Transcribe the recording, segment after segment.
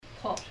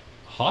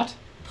Pot?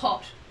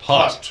 Pot.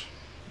 Pot.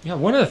 Yeah,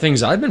 one of the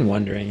things I've been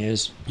wondering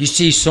is you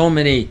see so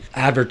many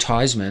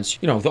advertisements.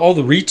 You know, all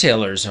the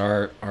retailers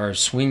are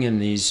swinging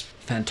these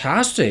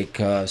fantastic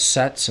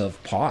sets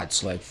of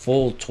pots, like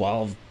full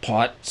 12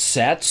 pot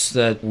sets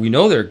that we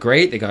know they're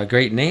great. They got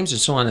great names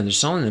and so on, and they're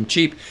selling them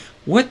cheap.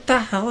 What the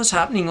hell is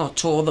happening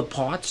to all the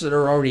pots that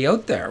are already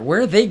out there?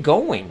 Where are they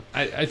going?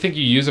 I think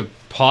you use a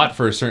pot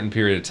for a certain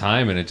period of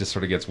time and it just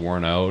sort of gets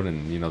worn out,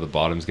 and you know the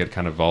bottoms get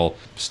kind of all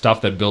stuff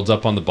that builds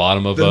up on the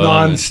bottom of the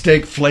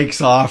non-stick flakes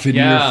off in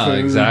your food. Yeah,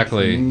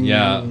 exactly.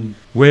 Yeah.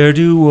 Where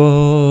do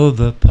all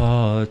the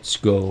pots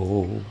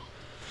go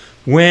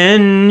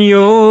when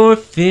you're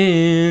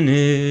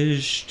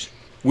finished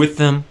with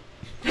them?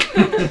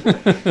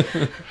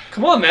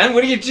 Come on, man.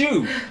 What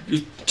do?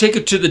 You take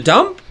it to the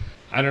dump?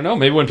 I don't know.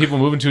 Maybe when people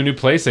move into a new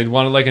place, they'd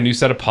want like a new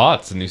set of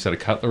pots, a new set of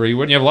cutlery.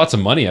 When you have lots of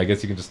money, I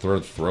guess you can just throw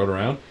it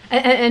around.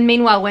 And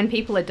meanwhile, when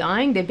people are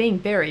dying, they're being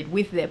buried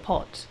with their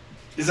pots.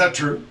 Is that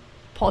true?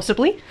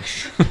 Possibly.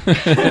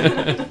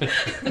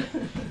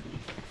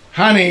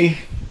 Honey,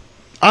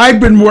 I've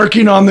been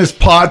working on this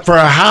pot for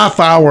a half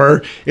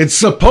hour. It's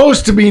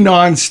supposed to be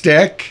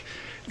non-stick.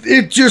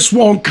 It just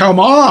won't come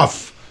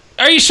off.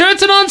 Are you sure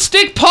it's a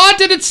non-stick pot?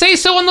 Did it say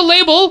so on the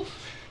label?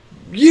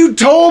 You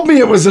told me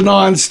it was a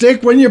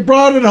non-stick when you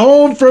brought it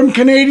home from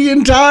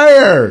Canadian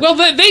Tire. Well,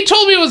 they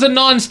told me it was a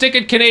non-stick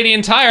at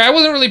Canadian Tire. I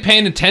wasn't really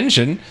paying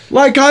attention.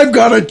 Like I've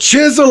got a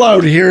chisel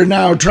out here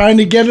now trying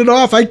to get it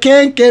off. I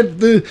can't get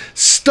the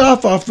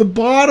stuff off the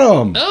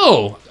bottom.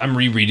 Oh, I'm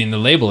rereading the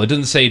label. It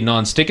doesn't say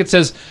non-stick. It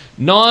says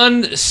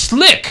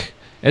non-slick,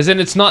 as in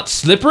it's not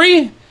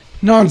slippery.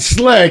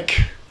 Non-slick?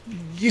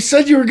 You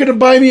said you were going to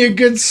buy me a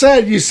good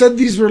set. You said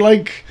these were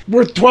like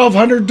worth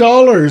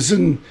 $1,200,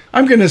 and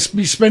I'm going to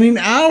be spending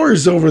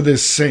hours over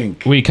this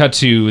sink. We cut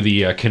to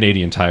the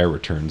Canadian Tire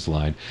returns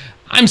line.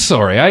 I'm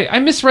sorry, I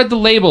misread the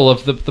label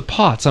of the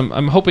pots.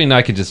 I'm hoping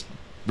I could just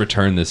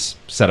return this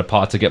set of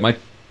pots and get my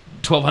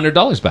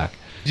 $1,200 back.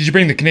 Did you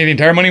bring the Canadian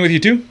Tire money with you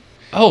too?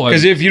 Oh,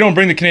 because if you don't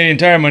bring the Canadian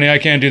Tire money, I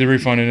can't do the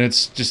refund, and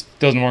it's just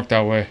doesn't work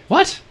that way.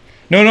 What?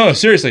 No,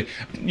 seriously.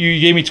 You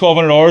gave me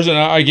 $1,200, and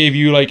I gave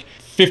you like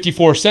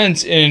 54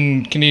 cents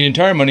in Canadian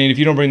Tire money, and if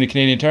you don't bring the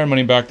Canadian Tire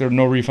money back, there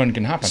no refund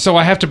can happen. So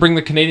I have to bring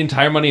the Canadian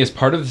Tire money as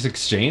part of this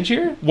exchange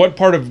here? What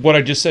part of what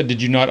I just said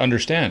did you not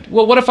understand?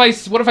 Well, what if I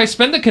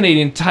spend the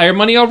Canadian Tire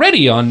money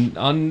already on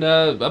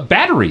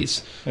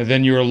batteries? And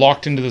then you're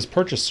locked into this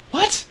purchase.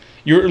 What?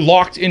 You're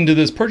locked into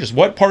this purchase.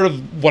 What part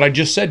of what I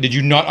just said did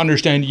you not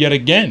understand yet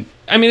again?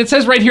 I mean, it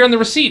says right here on the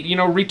receipt,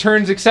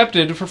 returns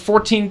accepted for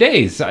 14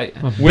 days.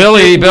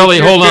 Billy,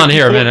 hold on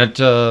here a minute.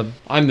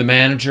 I'm the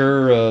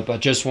manager. I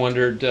just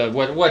wondered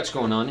what's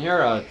going on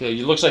here.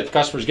 It looks like the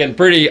customer's getting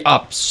pretty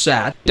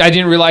upset. I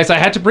didn't realize I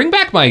had to bring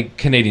back my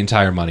Canadian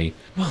Tire money.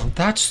 Well,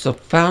 that's the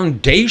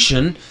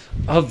foundation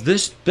of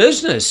this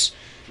business,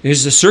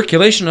 is the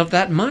circulation of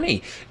that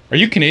money. Are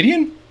you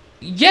Canadian?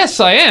 Yes,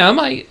 I am.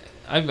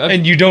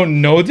 And you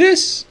don't know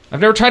this?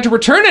 I've never tried to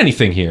return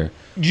anything here.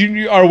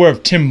 You are aware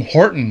of Tim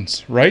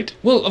Hortons, right?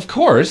 Well, of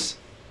course.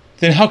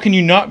 Then how can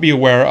you not be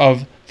aware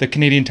of the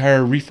Canadian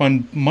Tire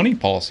refund money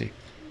policy?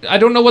 I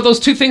don't know what those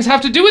two things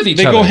have to do with each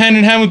other. They go hand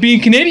in hand with being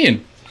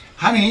Canadian.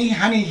 Honey,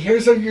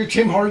 here's your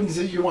Tim Hortons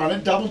that you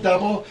wanted,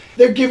 double.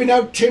 They're giving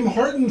out Tim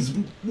Hortons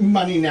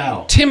money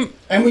now.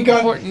 And we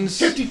got Hortons.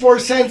 54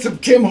 cents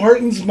of Tim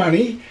Hortons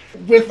money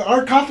with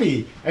our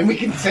coffee. And we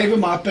can save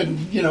them up and,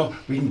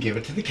 we can give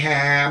it to the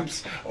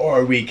camps,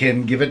 or we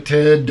can give it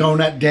to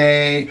Donut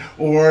Day,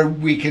 or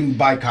we can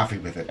buy coffee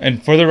with it.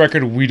 And for the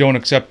record, we don't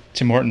accept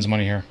Tim Hortons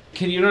money here.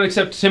 You don't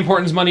accept Tim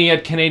Hortons money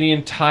at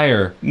Canadian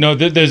Tire? No,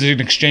 there's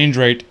an exchange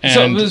rate.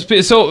 And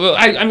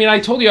I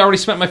told you I already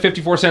spent my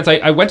 54 cents.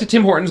 I went to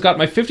Tim Hortons, got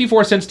my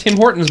 54 cents Tim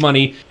Hortons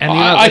money. And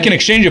I can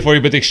exchange it for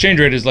you, but the exchange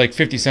rate is like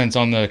 50 cents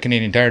on the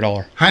Canadian Tire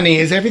dollar. Honey,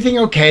 is everything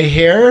okay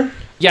here?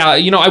 Yeah,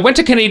 I went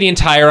to Canadian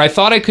Tire. I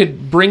thought I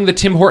could bring the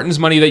Tim Hortons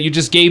money that you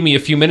just gave me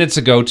a few minutes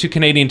ago to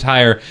Canadian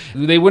Tire.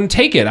 They wouldn't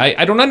take it.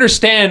 I don't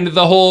understand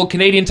the whole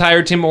Canadian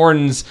Tire, Tim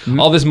Hortons,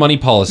 all this money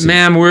policy.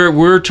 Ma'am,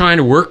 we're trying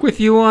to work with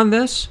you on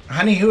this.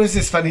 Honey, who is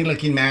this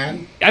funny-looking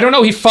man? I don't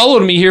know. He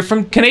followed me here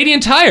from Canadian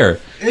Tire.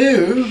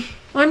 Ew.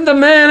 I'm the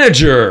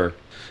manager.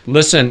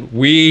 Listen,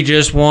 we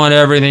just want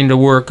everything to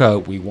work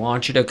out. We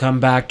want you to come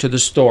back to the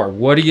store.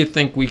 What do you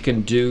think we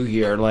can do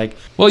here?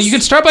 Well, you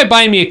could start by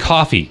buying me a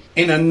coffee.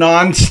 In a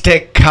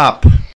non-stick cup.